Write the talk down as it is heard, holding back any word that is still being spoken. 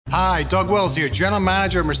Hi, Doug Wells here, General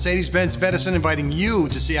Manager of Mercedes-Benz of Edison, inviting you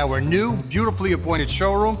to see our new, beautifully appointed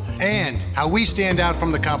showroom and how we stand out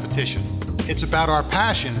from the competition. It's about our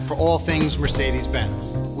passion for all things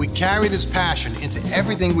Mercedes-Benz. We carry this passion into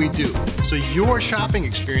everything we do, so your shopping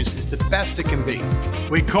experience is the best it can be.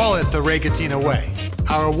 We call it the Regatina Way.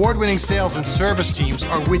 Our award-winning sales and service teams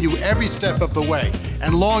are with you every step of the way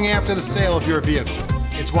and long after the sale of your vehicle.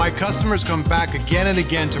 It's why customers come back again and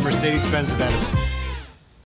again to Mercedes-Benz of Edison.